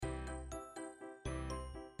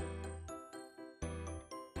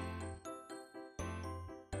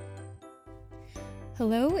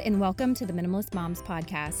Hello and welcome to the Minimalist Moms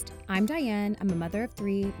podcast. I'm Diane. I'm a mother of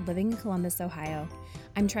three living in Columbus, Ohio.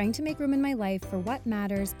 I'm trying to make room in my life for what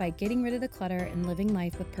matters by getting rid of the clutter and living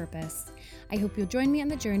life with purpose. I hope you'll join me on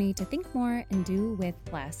the journey to think more and do with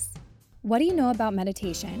less. What do you know about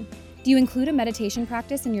meditation? Do you include a meditation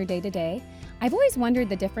practice in your day-to-day? I've always wondered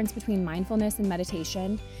the difference between mindfulness and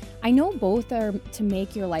meditation. I know both are to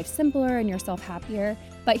make your life simpler and yourself happier,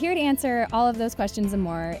 but here to answer all of those questions and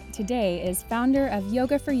more today is founder of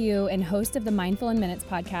Yoga for You and host of the Mindful in Minutes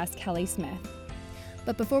podcast, Kelly Smith.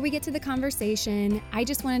 But before we get to the conversation, I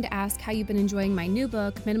just wanted to ask how you've been enjoying my new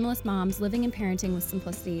book, Minimalist Moms, Living and Parenting with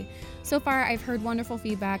Simplicity. So far, I've heard wonderful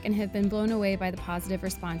feedback and have been blown away by the positive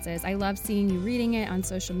responses. I love seeing you reading it on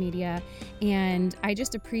social media, and I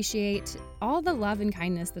just appreciate all the love and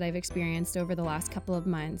kindness that I've experienced over the last couple of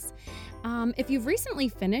months. If you've recently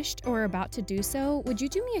finished or are about to do so, would you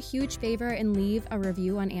do me a huge favor and leave a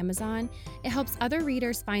review on Amazon? It helps other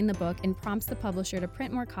readers find the book and prompts the publisher to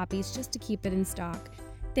print more copies just to keep it in stock.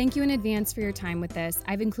 Thank you in advance for your time with this.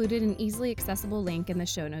 I've included an easily accessible link in the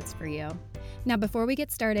show notes for you. Now, before we get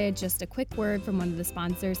started, just a quick word from one of the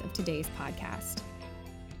sponsors of today's podcast.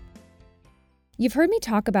 You've heard me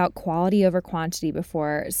talk about quality over quantity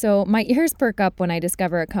before, so my ears perk up when I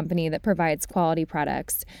discover a company that provides quality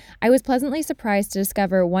products. I was pleasantly surprised to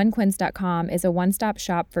discover OneQuince.com is a one-stop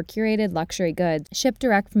shop for curated luxury goods shipped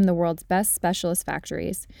direct from the world's best specialist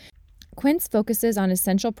factories. Quince focuses on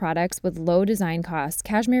essential products with low design costs,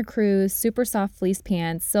 cashmere crews, super soft fleece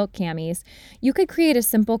pants, silk camis. You could create a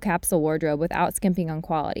simple capsule wardrobe without skimping on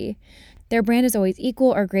quality. Their brand is always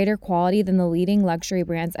equal or greater quality than the leading luxury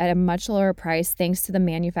brands at a much lower price thanks to the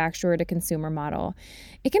manufacturer to consumer model.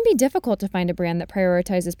 It can be difficult to find a brand that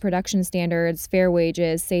prioritizes production standards, fair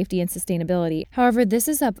wages, safety, and sustainability. However, this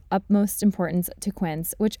is of utmost importance to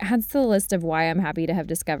Quince, which adds to the list of why I'm happy to have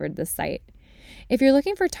discovered this site. If you're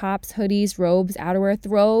looking for tops, hoodies, robes, outerwear,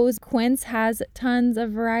 throws, Quince has tons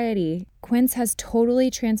of variety. Quince has totally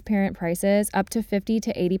transparent prices, up to 50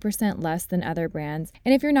 to 80% less than other brands.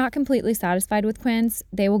 And if you're not completely satisfied with Quince,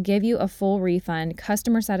 they will give you a full refund.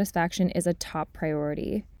 Customer satisfaction is a top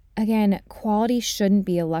priority. Again, quality shouldn't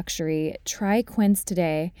be a luxury. Try Quince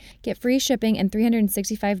today. Get free shipping and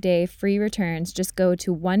 365-day free returns. Just go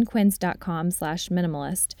to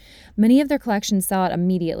onequince.com/minimalist. Many of their collections sell out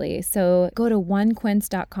immediately, so go to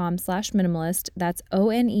onequince.com/minimalist. That's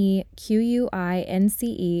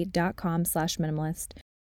ONEQUINCE.com/minimalist.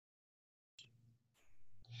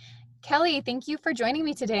 Kelly, thank you for joining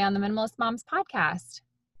me today on the Minimalist Moms podcast.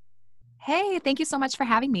 Hey, thank you so much for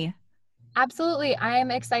having me. Absolutely. I am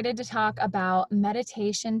excited to talk about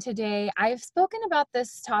meditation today. I've spoken about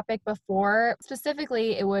this topic before.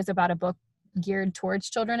 Specifically, it was about a book geared towards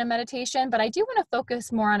children and meditation, but I do want to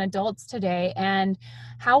focus more on adults today and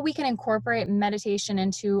how we can incorporate meditation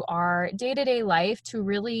into our day-to-day life to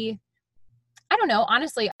really,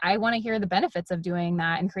 honestly, I want to hear the benefits of doing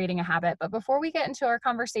that and creating a habit. But before we get into our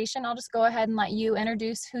conversation, I'll just go ahead and let you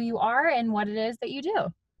introduce who you are and what it is that you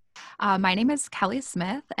do. My name is Kelly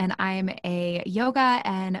Smith, and I'm a yoga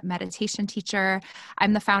and meditation teacher.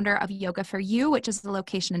 I'm the founder of Yoga for You, which is the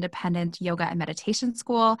location-independent yoga and meditation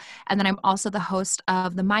school. And then I'm also the host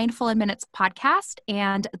of the Mindful in Minutes podcast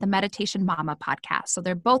and the Meditation Mama podcast. So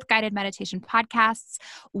they're both guided meditation podcasts.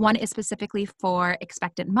 One is specifically for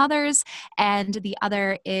expectant mothers, and the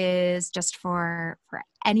other is just for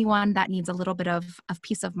anyone that needs a little bit of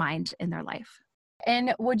peace of mind in their life.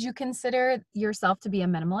 And would you consider yourself to be a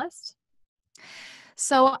minimalist?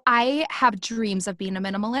 So I have dreams of being a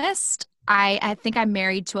minimalist. I think I'm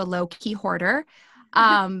married to a low-key hoarder,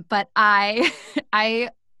 but I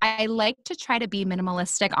like to try to be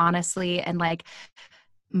minimalistic, honestly, in like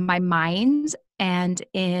my mind and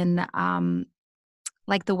in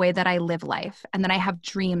like the way that I live life. And then I have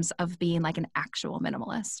dreams of being like an actual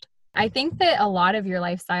minimalist. I think that a lot of your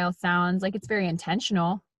lifestyle sounds like it's very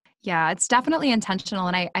intentional. Yeah, it's definitely intentional.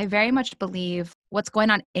 And I very much believe what's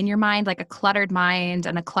going on in your mind, like a cluttered mind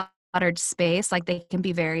and a cluttered space, like they can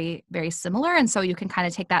be very, very similar. And so you can kind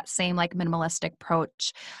of take that same like minimalistic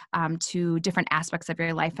approach to different aspects of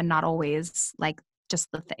your life and not always like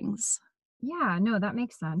just the things. Yeah, no, that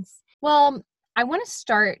makes sense. Well, I want to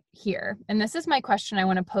start here. And this is my question I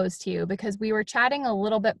want to pose to you because we were chatting a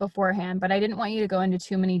little bit beforehand, but I didn't want you to go into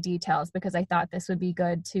too many details because I thought this would be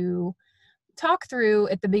good to talk through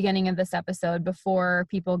at the beginning of this episode before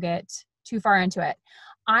people get too far into it.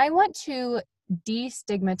 I want to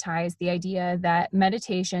destigmatize the idea that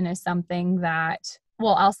meditation is something that,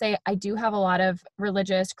 well, I'll say I do have a lot of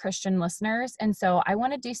religious Christian listeners. And so I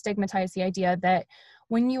want to destigmatize the idea that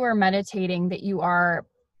when you are meditating, that you are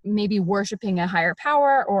maybe worshiping a higher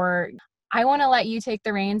power, or I want to let you take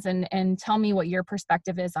the reins and tell me what your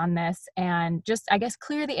perspective is on this and just, I guess,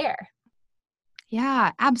 clear the air.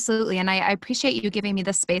 Yeah, absolutely. And I appreciate you giving me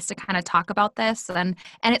the space to kind of talk about this. And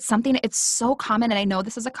it's something, it's so common. And I know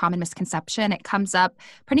this is a common misconception. It comes up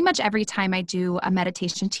pretty much every time I do a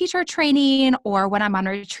meditation teacher training or when I'm on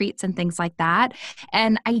retreats and things like that.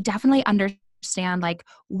 And I definitely understand like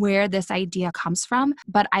where this idea comes from,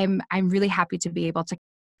 but I'm really happy to be able to,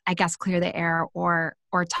 I guess, clear the air or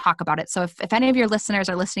talk about it. So if any of your listeners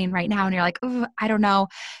are listening right now and you're like, oh, I don't know,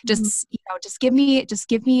 just, just give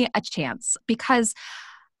me a chance, because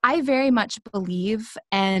I very much believe,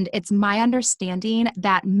 and it's my understanding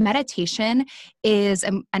that meditation is,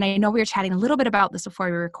 and I know we were chatting a little bit about this before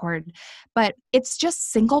we record, but it's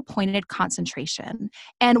just single pointed concentration.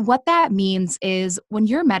 And what that means is when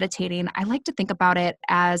you're meditating, I like to think about it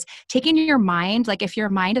as taking your mind, like if your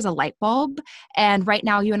mind is a light bulb, and right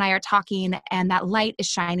now you and I are talking and that light is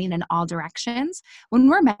shining in all directions. When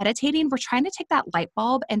we're meditating, we're trying to take that light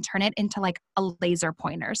bulb and turn it into like a laser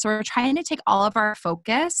pointer. So we're trying to take all of our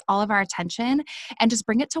focus, all of our attention, and just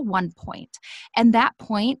bring it to one point. And that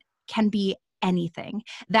point can be anything.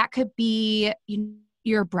 That could be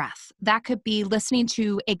your breath. That could be listening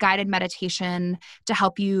to a guided meditation to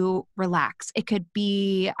help you relax. It could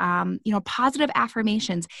be, positive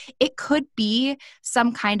affirmations. It could be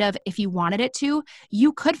some kind of, if you wanted it to,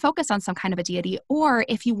 you could focus on some kind of a deity, or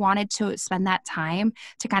if you wanted to spend that time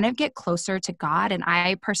to kind of get closer to God. And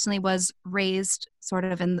I personally was raised sort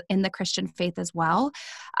of in the Christian faith as well.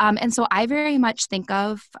 And so I very much think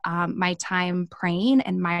of my time praying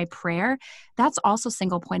and my prayer. That's also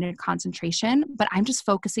single pointed concentration, but I'm just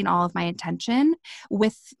focusing all of my attention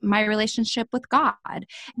with my relationship with God.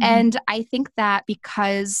 Mm-hmm. And I think that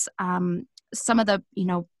because some of the,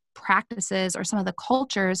 practices or some of the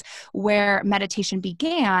cultures where meditation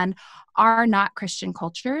began are not Christian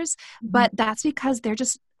cultures, but that's because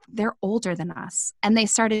they're older than us and they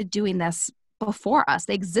started doing this before us.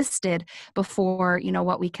 They existed before,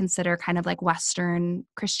 what we consider kind of like Western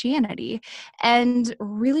Christianity. And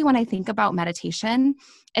really, when I think about meditation,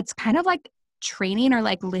 it's kind of like training or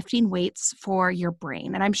like lifting weights for your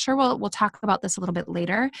brain. And I'm sure we'll talk about this a little bit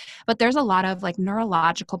later, but there's a lot of like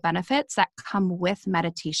neurological benefits that come with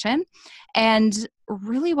meditation. And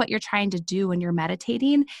really what you're trying to do when you're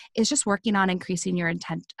meditating is just working on increasing your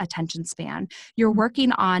attention span. You're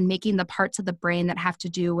working on making the parts of the brain that have to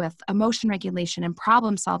do with emotion regulation and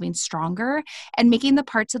problem solving stronger, and making the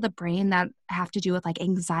parts of the brain that have to do with like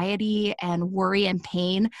anxiety and worry and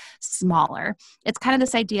pain smaller. It's kind of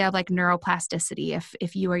this idea of like neuroplasticity,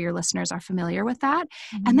 if you or your listeners are familiar with that.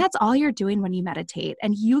 Mm-hmm. And that's all you're doing when you meditate.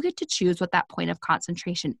 And you get to choose what that point of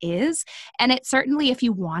concentration is. And it certainly, if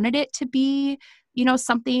you wanted it to be,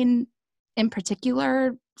 something in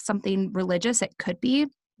particular, something religious, it could be.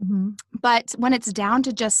 Mm-hmm. But when it's down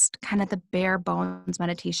to just kind of the bare bones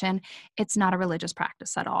meditation, it's not a religious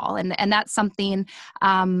practice at all. And that's something,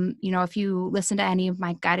 if you listen to any of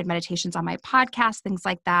my guided meditations on my podcast, things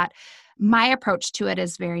like that, my approach to it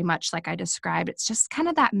is very much like I described. It's just kind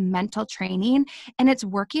of that mental training, and it's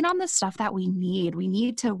working on the stuff that we need. We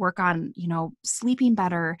need to work on, sleeping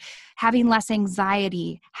better, having less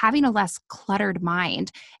anxiety, having a less cluttered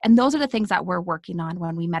mind. And those are the things that we're working on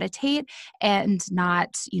when we meditate, and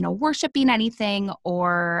not, worshiping anything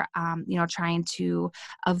or, trying to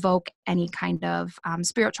evoke any kind of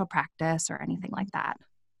spiritual practice or anything like that.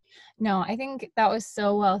 No, I think that was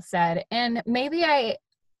so well said. And maybe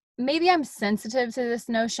I'm sensitive to this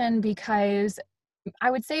notion because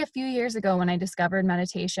I would say a few years ago when I discovered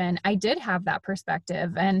meditation, I did have that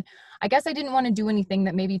perspective. And I guess I didn't want to do anything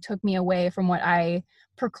that maybe took me away from what I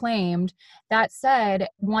proclaimed. That said,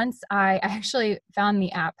 once I actually found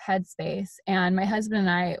the app Headspace, and my husband and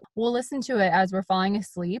I will listen to it as we're falling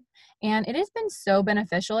asleep. And it has been so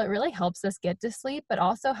beneficial. It really helps us get to sleep, but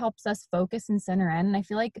also helps us focus and center in. And I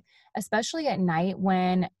feel like, especially at night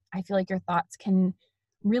when I feel like your thoughts can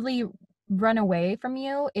really run away from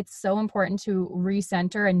you, it's so important to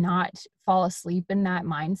recenter and not fall asleep in that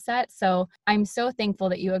mindset. So I'm so thankful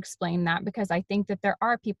that you explained that, because I think that there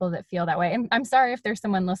are people that feel that way. And I'm sorry if there's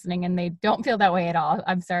someone listening and they don't feel that way at all.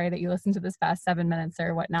 I'm sorry that you listened to this past 7 minutes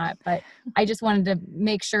or whatnot, but I just wanted to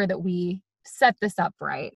make sure that we set this up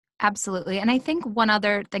right. Absolutely. And I think one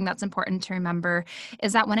other thing that's important to remember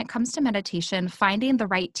is that when it comes to meditation, finding the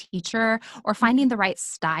right teacher or finding the right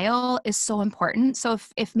style is so important. So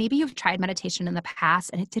if maybe you've tried meditation in the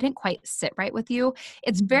past and it didn't quite sit right with you,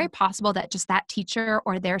 it's very possible that just that teacher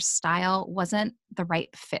or their style wasn't the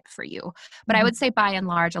right fit for you. But I would say by and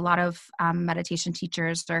large, a lot of meditation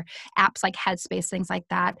teachers or apps like Headspace, things like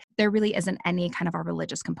that, there really isn't any kind of a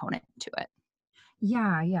religious component to it.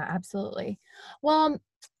 Yeah, absolutely. Well,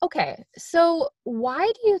 okay. So why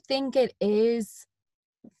do you think it is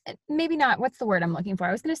maybe not, what's the word I'm looking for?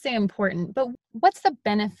 I was going to say important, but what's the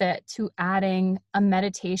benefit to adding a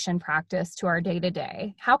meditation practice to our day to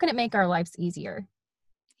day? How can it make our lives easier?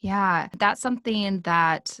 Yeah, that's something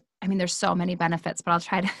that, I mean, there's so many benefits, but I'll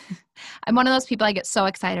try to. I'm one of those people, I get so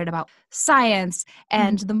excited about science Mhm.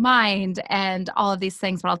 and the mind and all of these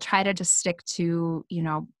things, but I'll try to just stick to,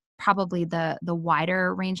 probably the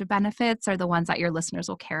wider range of benefits are the ones that your listeners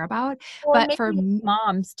will care about. Or But for maybe me,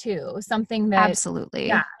 moms too, something that, yeah.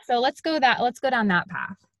 absolutely. So let's go down that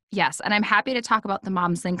path. Yes, and I'm happy to talk about the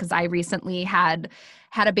moms thing because I recently had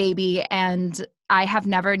a baby, and I have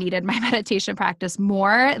never needed my meditation practice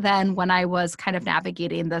more than when I was kind of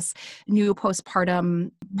navigating this new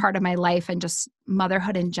postpartum part of my life and just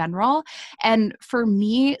motherhood in general. And for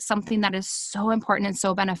me, something that is so important and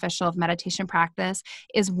so beneficial of meditation practice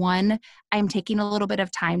is, one, I'm taking a little bit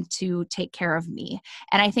of time to take care of me.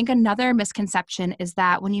 And I think another misconception is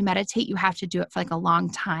that when you meditate, you have to do it for like a long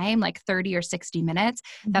time, like 30 or 60 minutes.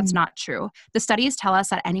 That's Mhm. not true. The studies tell us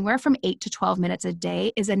that anywhere from 8 to 12 minutes a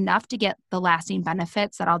day is enough to get the lasting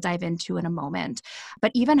benefits that I'll dive into in a moment.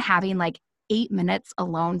 But even having like 8 minutes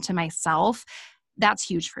alone to myself, that's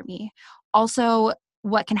huge for me. Also,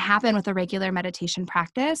 what can happen with a regular meditation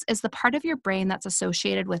practice is the part of your brain that's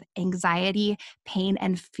associated with anxiety, pain,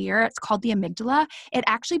 and fear, it's called the amygdala, it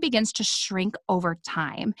actually begins to shrink over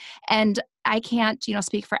time. And I can't,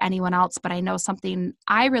 speak for anyone else, but I know something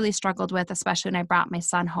I really struggled with, especially when I brought my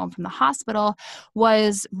son home from the hospital,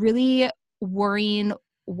 was really worrying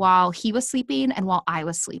while he was sleeping and while I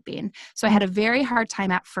was sleeping. So I Mm. had a very hard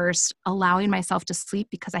time at first allowing myself to sleep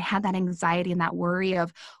because I had that anxiety and that worry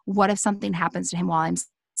of what if something happens to him while I'm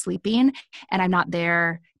sleeping and I'm not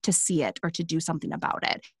there to see it or to do something about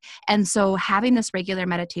it. And so having this regular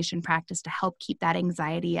meditation practice to help keep that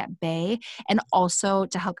anxiety at bay and also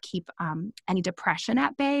to help keep any depression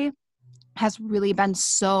at bay has really been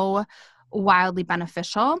so wildly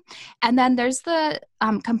beneficial. And then there's the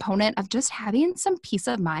component of just having some peace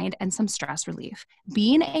of mind and some stress relief.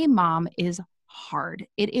 Being a mom is hard.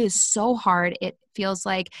 It is so hard. It feels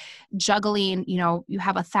like juggling, you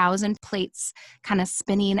have 1,000 plates kind of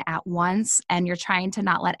spinning at once and you're trying to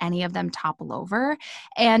not let any of them topple over.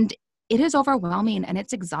 And it is overwhelming and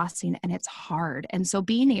it's exhausting and it's hard. And so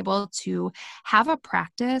being able to have a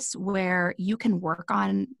practice where you can work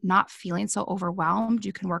on not feeling so overwhelmed,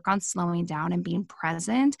 you can work on slowing down and being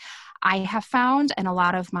present. I have found, and a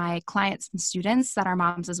lot of my clients and students that are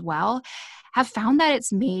moms as well, have found that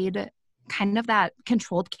it's made kind of that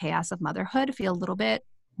controlled chaos of motherhood feel a little bit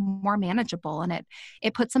more manageable, and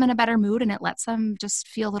it puts them in a better mood and it lets them just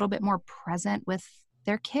feel a little bit more present with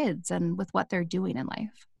their kids and with what they're doing in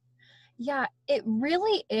life. Yeah, it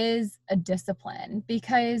really is a discipline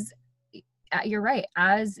because you're right.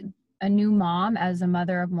 As a new mom, as a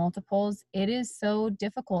mother of multiples, it is so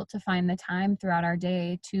difficult to find the time throughout our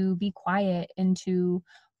day to be quiet and to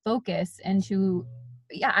focus and to,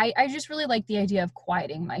 yeah, I just really like the idea of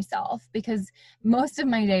quieting myself because most of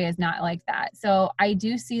my day is not like that. So I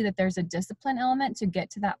do see that there's a discipline element to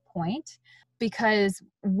get to that point because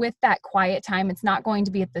with that quiet time, it's not going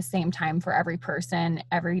to be at the same time for every person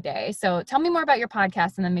every day. So tell me more about your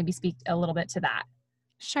podcast and then maybe speak a little bit to that.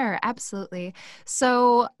 Sure, absolutely.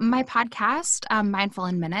 So, my podcast, Mindful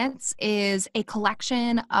in Minutes, is a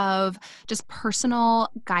collection of just personal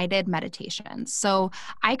guided meditations. So,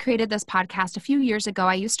 I created this podcast a few years ago.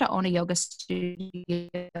 I used to own a yoga studio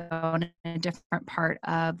in a different part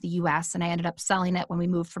of the US, and I ended up selling it when we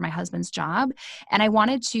moved for my husband's job. And I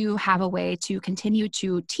wanted to have a way to continue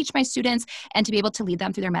to teach my students and to be able to lead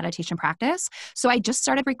them through their meditation practice. So, I just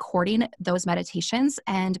started recording those meditations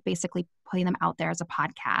and basically putting them out there as a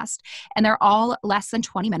podcast. And they're all less than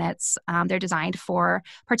 20 minutes. They're designed for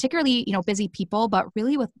particularly, busy people, but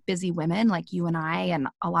really with busy women like you and I and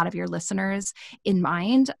a lot of your listeners in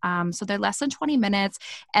mind. So they're less than 20 minutes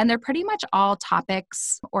and they're pretty much all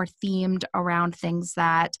topics or themed around things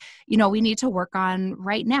that, we need to work on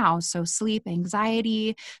right now. So sleep,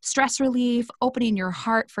 anxiety, stress relief, opening your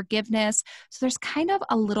heart, forgiveness. So there's kind of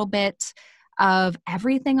a little bit of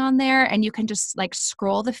everything on there, and you can just like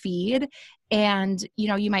scroll the feed and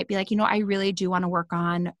you might be like, I really do want to work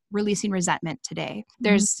on releasing resentment today. Mhm.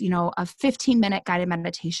 There's a 15-minute guided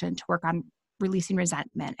meditation to work on releasing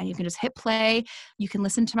resentment. And you can just hit play. You can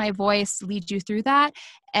listen to my voice, lead you through that.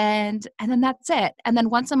 And then that's it. And then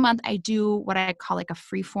once a month, I do what I call like a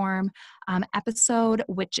free form episode,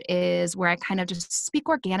 which is where I kind of just speak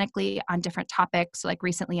organically on different topics. So like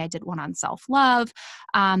recently I did one on self-love.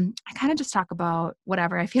 I kind of just talk about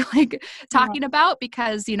whatever I feel like talking about,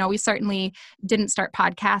 because, we certainly didn't start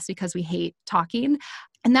podcasts because we hate talking.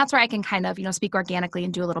 And that's where I can kind of, speak organically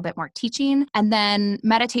and do a little bit more teaching. And then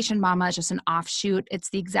Meditation Mama is just an offshoot.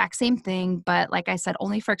 It's the exact same thing, but like I said,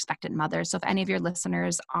 only for expectant mothers. So if any of your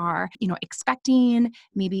listeners are, expecting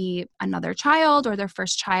maybe another child or their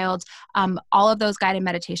first child, all of those guided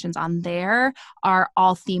meditations on there are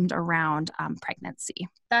all themed around pregnancy.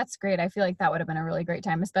 That's great. I feel like that would have been a really great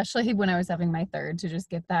time, especially when I was having my third, to just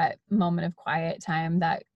get that moment of quiet time.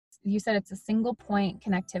 That you said it's a single point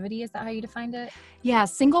connectivity. Is that how you defined it? Yeah,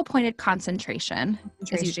 single pointed concentration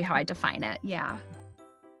is usually how I define it. Yeah.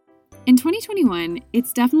 In 2021,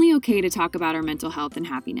 it's definitely okay to talk about our mental health and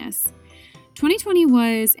happiness. 2020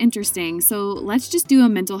 was interesting, so let's just do a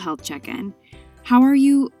mental health check-in. How are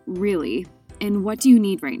you really? And what do you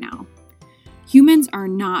need right now? Humans are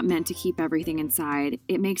not meant to keep everything inside.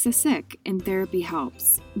 It makes us sick, and therapy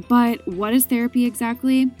helps. But what is therapy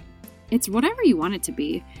exactly? It's whatever you want it to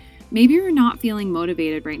be. Maybe you're not feeling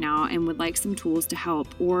motivated right now and would like some tools to help,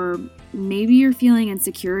 or maybe you're feeling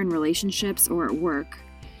insecure in relationships or at work,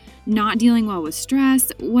 not dealing well with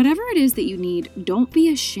stress. Whatever it is that you need, don't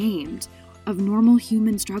be ashamed of normal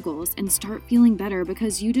human struggles and start feeling better,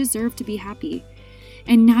 because you deserve to be happy.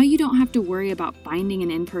 And now you don't have to worry about finding an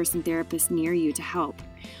in-person therapist near you to help.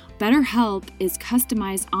 BetterHelp is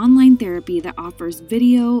customized online therapy that offers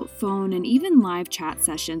video, phone, and even live chat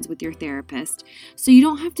sessions with your therapist, so you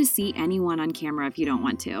don't have to see anyone on camera if you don't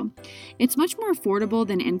want to. It's much more affordable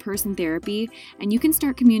than in-person therapy, and you can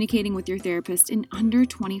start communicating with your therapist in under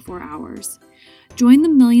 24 hours. Join the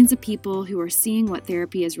millions of people who are seeing what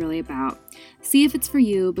therapy is really about. See if it's for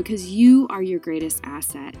you, because you are your greatest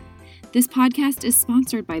asset. This podcast is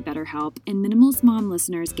sponsored by BetterHelp, and Minimalist Mom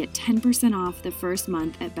listeners get 10% off the first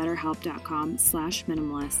month at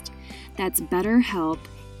betterhelp.com/minimalist. That's BetterHelp,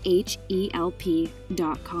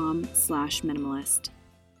 HELP.com/minimalist.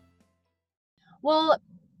 Well,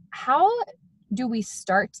 how do we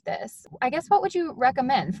start this? I guess, what would you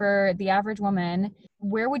recommend for the average woman?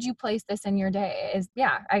 Where would you place this in your day?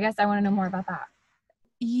 I guess I want to know more about that.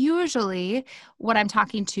 Usually when I'm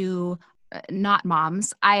talking to not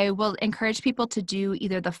moms, I will encourage people to do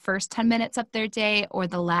either the first 10 minutes of their day or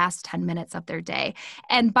the last 10 minutes of their day.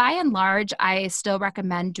 And by and large, I still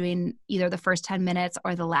recommend doing either the first 10 minutes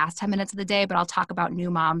or the last 10 minutes of the day, but I'll talk about new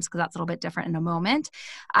moms because that's a little bit different in a moment.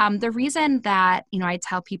 The reason that, I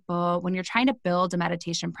tell people when you're trying to build a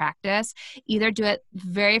meditation practice, either do it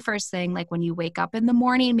very first thing, like when you wake up in the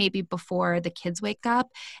morning, maybe before the kids wake up,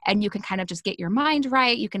 and you can kind of just get your mind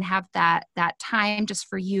right. You can have that time just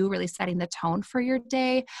for you, really setting the tone for your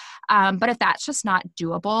day. But if that's just not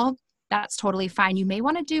doable, that's totally fine. You may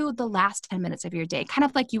want to do the last 10 minutes of your day, kind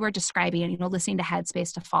of like you were describing, listening to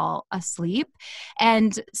Headspace to fall asleep.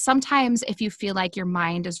 And sometimes if you feel like your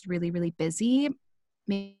mind is really, really busy,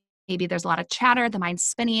 maybe there's a lot of chatter, the mind's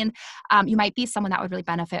spinning, you might be someone that would really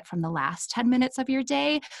benefit from the last 10 minutes of your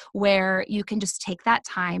day, where you can just take that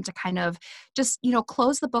time to kind of just,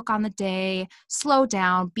 close the book on the day, slow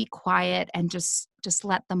down, be quiet, and just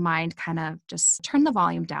let the mind kind of just turn the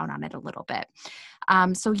volume down on it a little bit.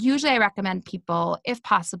 So usually I recommend people, if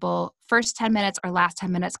possible, first 10 minutes or last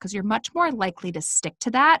 10 minutes, because you're much more likely to stick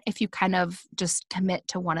to that if you kind of just commit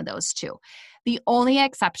to one of those two. The only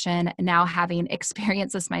exception, now having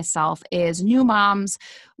experienced this myself, is new moms.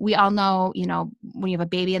 We all know, when you have a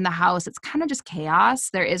baby in the house, it's kind of just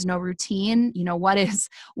chaos. There is no routine. What is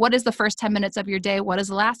the first 10 minutes of your day? What is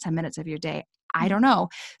the last 10 minutes of your day? I don't know.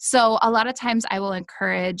 So a lot of times I will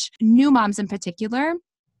encourage new moms in particular,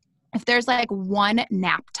 if there's like one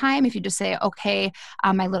nap time, if you just say, okay,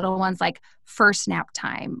 my little one's like first nap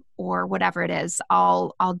time or whatever it is,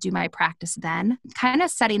 I'll do my practice then. Kind of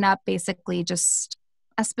setting up basically just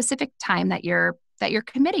a specific time that you're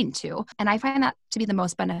committing to. And I find that to be the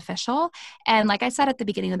most beneficial. And like I said at the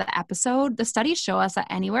beginning of the episode, the studies show us that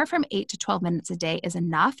anywhere from 8 to 12 minutes a day is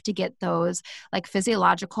enough to get those like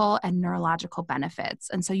physiological and neurological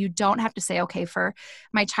benefits. And so you don't have to say, okay, for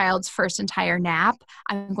my child's first entire nap,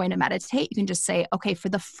 I'm going to meditate. You can just say, okay, for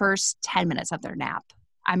the first 10 minutes of their nap,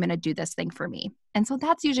 I'm going to do this thing for me. And so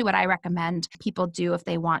that's usually what I recommend people do if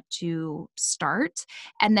they want to start.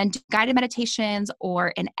 And then do guided meditations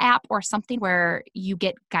or an app or something where you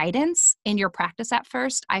get guidance in your practice at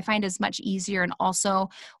first, I find is much easier and also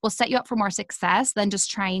will set you up for more success than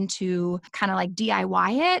just trying to kind of like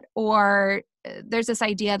DIY it. Or there's this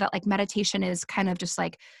idea that like meditation is kind of just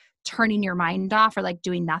like turning your mind off or like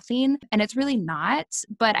doing nothing. And it's really not.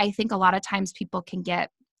 But I think a lot of times people can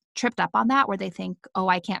get tripped up on that where they think, oh,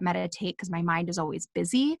 I can't meditate because my mind is always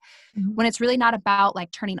busy. Mhm. When it's really not about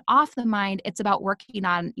like turning off the mind, it's about working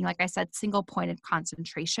on, like I said, single pointed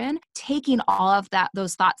concentration, taking all of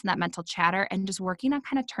those thoughts and that mental chatter and just working on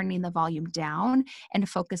kind of turning the volume down and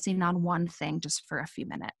focusing on one thing just for a few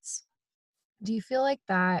minutes. Do you feel like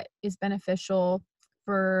that is beneficial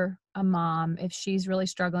for a mom if she's really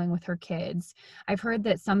struggling with her kids? I've heard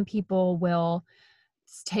that some people will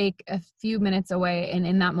take a few minutes away, and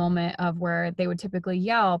in that moment of where they would typically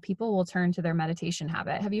yell, people will turn to their meditation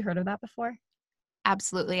habit. Have you heard of that before?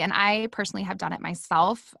 Absolutely. And I personally have done it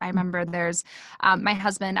myself. I remember there's my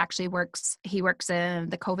husband actually works in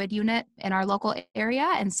the COVID unit in our local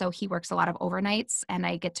area. And so he works a lot of overnights and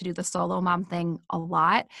I get to do the solo mom thing a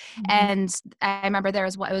lot. Mhm. And I remember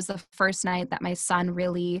it was the first night that my son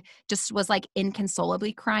really just was like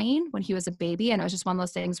inconsolably crying when he was a baby. And it was just one of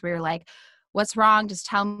those things where you're like, what's wrong? Just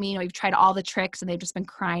tell me, you've tried all the tricks and they've just been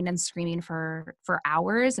crying and screaming for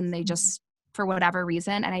hours and they just, for whatever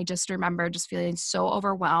reason. And I just remember just feeling so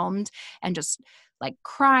overwhelmed and just like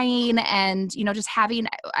crying and, just having,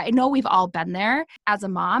 I know we've all been there as a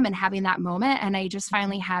mom and having that moment. And I just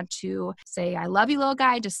finally had to say, I love you, little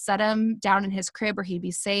guy, just set him down in his crib where he'd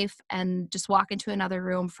be safe and just walk into another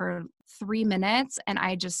room for 3 minutes. And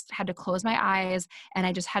I just had to close my eyes and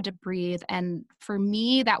I just had to breathe. And for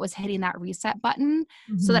me, that was hitting that reset button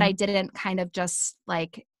so that I didn't kind of just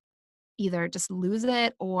like either just lose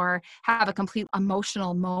it or have a complete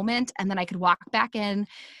emotional moment. And then I could walk back in,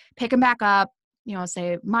 pick him back up,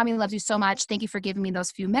 say, mommy loves you so much. Thank you for giving me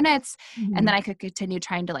those few minutes. Mhm. And then I could continue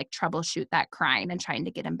trying to like troubleshoot that crying and trying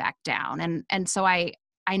to get him back down. And so I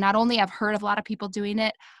not only have heard of a lot of people doing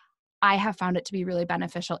it, I have found it to be really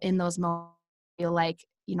beneficial in those moments. You feel like,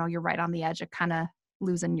 you're right on the edge of kind of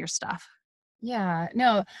losing your stuff. Yeah,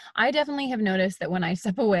 no, I definitely have noticed that when I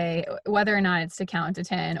step away, whether or not it's to count to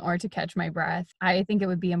 10 or to catch my breath, I think it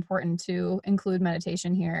would be important to include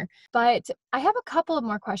meditation here. But I have a couple of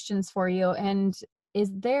more questions for you. And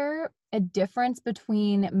is there a difference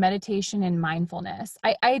between meditation and mindfulness?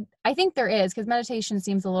 I think there is, because meditation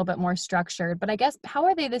seems a little bit more structured, but I guess how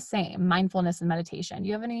are they the same, mindfulness and meditation? Do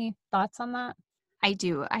you have any thoughts on that? I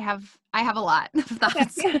do. I have a lot of Okay.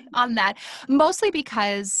 thoughts on that, mostly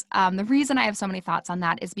because the reason I have so many thoughts on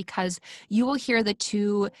that is because you will hear the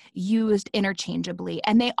two used interchangeably,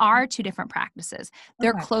 and they are two different practices.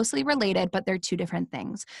 They're Okay. closely related, but they're two different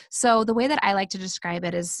things. So the way that I like to describe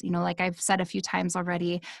it is, like I've said a few times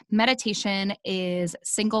already, meditation is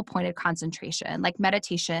single pointed concentration. Like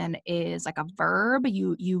meditation is like a verb.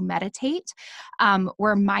 You meditate.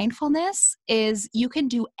 Where mindfulness is you can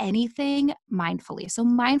do anything mindfully. So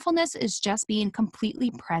mindfulness is just being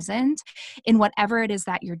completely present in whatever it is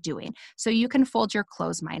that you're doing. So you can fold your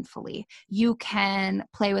clothes mindfully. You can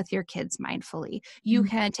play with your kids mindfully. You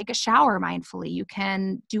can take a shower mindfully. You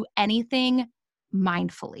can do anything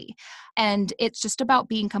mindfully. And it's just about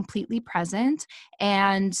being completely present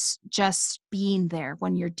and just being there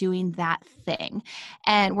when you're doing that thing.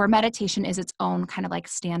 And where meditation is its own kind of like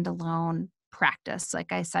standalone practice.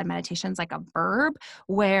 Like I said, meditation is like a verb,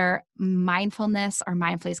 where mindfulness or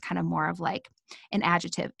mindfully is kind of more of like an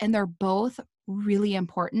adjective. And they're both really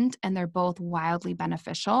important and they're both wildly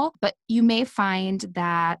beneficial. But you may find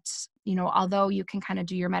that, although you can kind of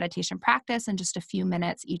do your meditation practice in just a few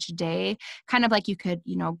minutes each day, kind of like you could,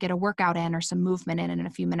 get a workout in or some movement in a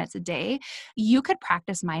few minutes a day, you could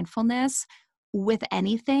practice mindfulness with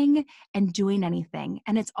anything and doing anything.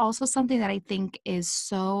 And it's also something that I think is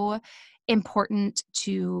so important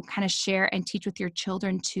to kind of share and teach with your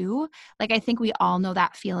children too. Like, I think we all know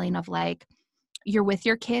that feeling of like, you're with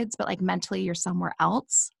your kids, but like mentally you're somewhere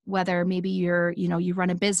else, whether maybe you're, you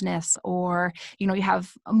run a business or, you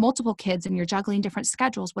have multiple kids and you're juggling different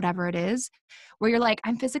schedules, whatever it is, where you're like,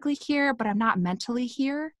 I'm physically here, but I'm not mentally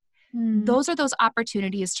here. Those are those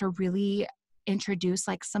opportunities to really introduce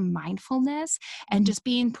like some mindfulness and just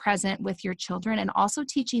being present with your children and also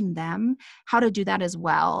teaching them how to do that as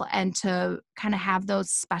well, and to kind of have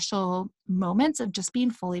those special moments of just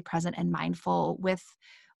being fully present and mindful with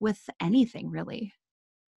anything really.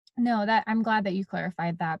 No, that I'm glad that you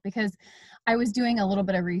clarified that, because I was doing a little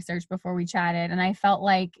bit of research before we chatted and I felt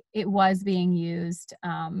like it was being used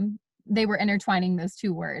they were intertwining those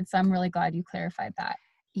two words. So I'm really glad you clarified that.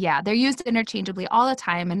 Yeah, they're used interchangeably all the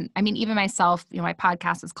time. And I mean, even myself, my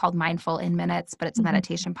podcast is called Mindful in Minutes, but it's a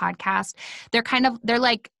meditation podcast. They're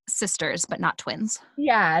like sisters, but not twins.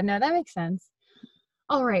 Yeah, no, that makes sense.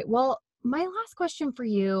 All right. Well, my last question for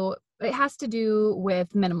you, it has to do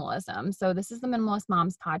with minimalism. So this is the Minimalist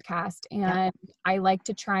Moms podcast, and I like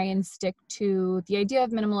to try and stick to the idea of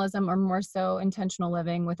minimalism, or more so intentional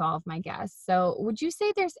living, with all of my guests. So would you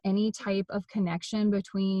say there's any type of connection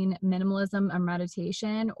between minimalism and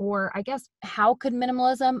meditation? Or I guess, how could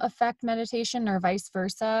minimalism affect meditation, or vice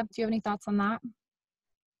versa? Do you have any thoughts on that?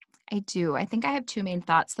 I do. I think I have two main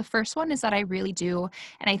thoughts. The first one is that I really do,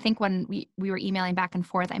 and I think when we were emailing back and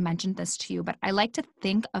forth, I mentioned this to you, but I like to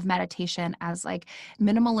think of meditation as like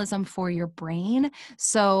minimalism for your brain.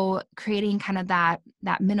 So creating kind of that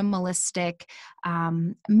minimalistic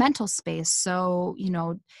mental space. So,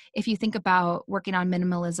 if you think about working on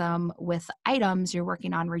minimalism with items, you're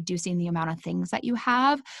working on reducing the amount of things that you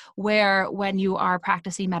have, where when you are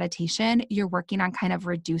practicing meditation, you're working on kind of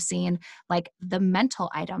reducing like the mental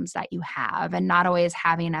items that you have, and not always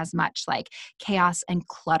having as much like chaos and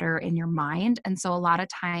clutter in your mind. And so a lot of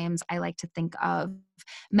times I like to think of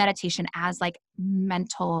meditation as like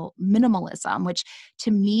mental minimalism, which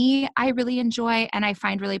to me, I really enjoy and I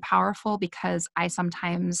find really powerful, because I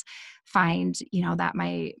sometimes find, that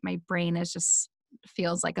my brain is just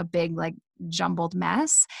feels like a big, like jumbled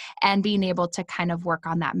mess, and being able to kind of work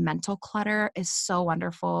on that mental clutter is so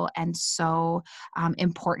wonderful and so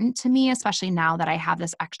important to me, especially now that I have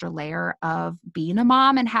this extra layer of being a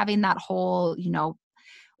mom and having that whole,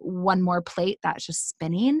 one more plate that's just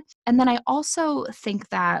spinning. And then I also think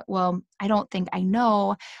that, I don't think I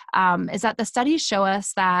know, is that the studies show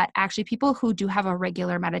us that actually people who do have a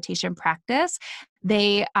regular meditation practice,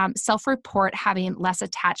 they self-report having less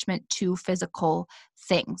attachment to physical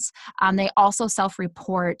things. They also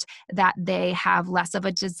self-report that they have less of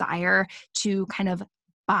a desire to kind of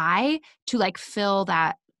buy, to like fill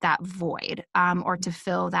that void, or to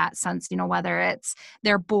fill that sense, whether it's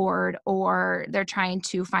they're bored or they're trying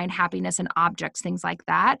to find happiness in objects, things like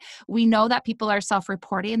that. We know that people are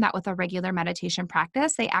self-reporting that with a regular meditation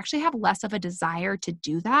practice, they actually have less of a desire to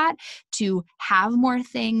do that, to have more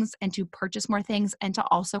things and to purchase more things, and to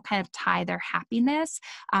also kind of tie their happiness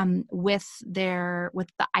with the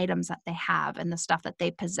items that they have and the stuff that they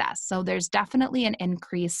possess. So there's definitely an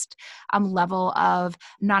increased level of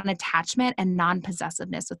non-attachment and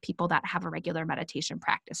non-possessiveness with people that have a regular meditation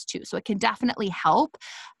practice too. So it can definitely help.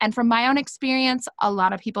 And from my own experience, a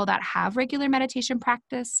lot of people that have regular meditation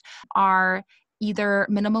practice are either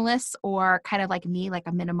minimalists or kind of like me, like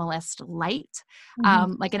a minimalist light,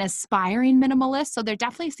 like an aspiring minimalist. So there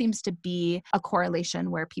definitely seems to be a correlation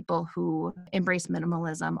where people who embrace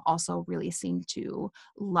minimalism also really seem to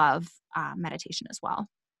love meditation as well.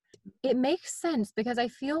 It makes sense, because I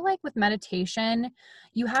feel like with meditation,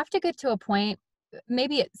 you have to get to a point,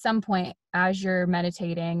 maybe at some point as you're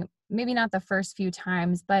meditating, maybe not the first few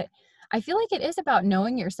times, but I feel like it is about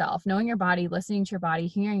knowing yourself, knowing your body, listening to your body,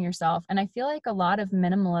 hearing yourself. And I feel like a lot of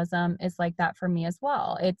minimalism is like that for me as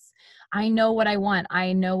well. I know what I want.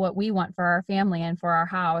 I know what we want for our family and for our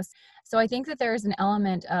house. So I think that there's an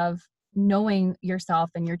element of knowing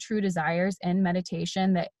yourself and your true desires in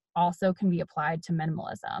meditation that also can be applied to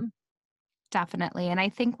minimalism. Definitely. And I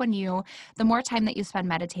think the more time that you spend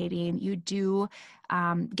meditating, you do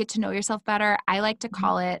get to know yourself better. I like to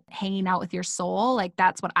call it hanging out with your soul. Like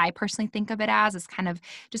that's what I personally think of it as, is kind of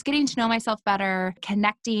just getting to know myself better,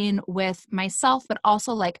 connecting with myself, but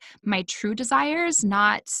also like my true desires,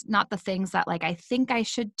 not the things that like I think I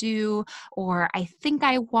should do, or I think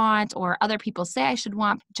I want, or other people say I should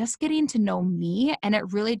want, just getting to know me. And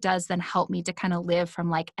it really does then help me to kind of live from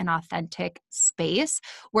like an authentic space,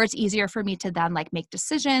 where it's easier for me to then like make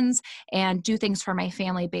decisions and do things for my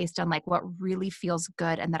family based on like what really feels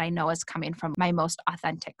good and that I know is coming from my most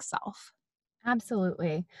authentic self.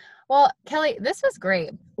 Absolutely. Well, Kelly, this was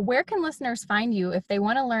great. Where can listeners find you if they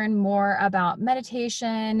want to learn more about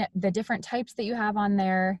meditation, the different types that you have on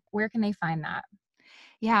there? Where can they find that?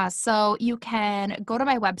 Yeah, so you can go to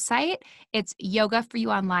my website. It's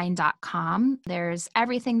yogaforyouonline.com. There's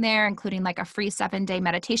everything there, including like a free 7-day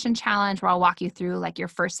meditation challenge where I'll walk you through like your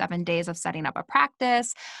first 7 days of setting up a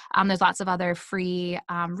practice. There's lots of other free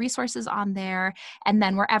resources on there. And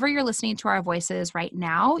then wherever you're listening to our voices right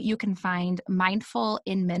now, you can find Mindful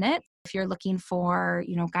in Minutes. If you're looking for,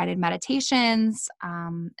 guided meditations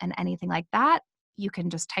and anything like that, you can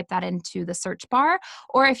just type that into the search bar.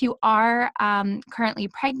 Or if you are currently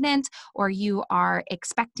pregnant or you are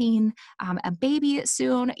expecting a baby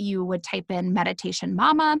soon, you would type in Meditation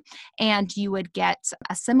Mama and you would get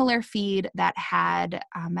a similar feed that had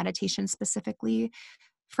meditation specifically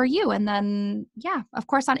for you. And then, yeah, of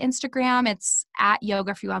course, on Instagram, it's at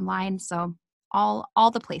Yoga For You Online. So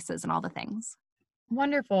all the places and all the things.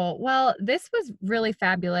 Wonderful. Well, this was really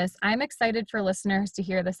fabulous. I'm excited for listeners to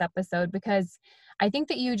hear this episode because I think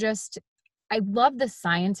that I love the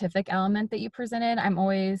scientific element that you presented. I'm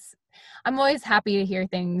always happy to hear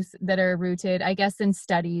things that are rooted, I guess, in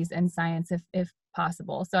studies and science if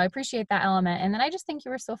possible. So I appreciate that element. And then I just think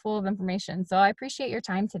you were so full of information. So I appreciate your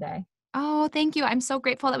time today. Oh, thank you. I'm so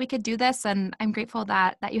grateful that we could do this, and I'm grateful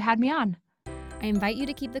that you had me on. I invite you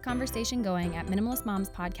to keep the conversation going at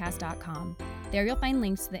minimalistmomspodcast.com. There you'll find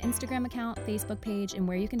links to the Instagram account, Facebook page, and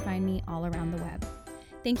where you can find me all around the web.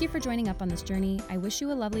 Thank you for joining up on this journey. I wish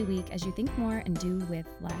you a lovely week as you think more and do with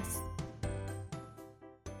less.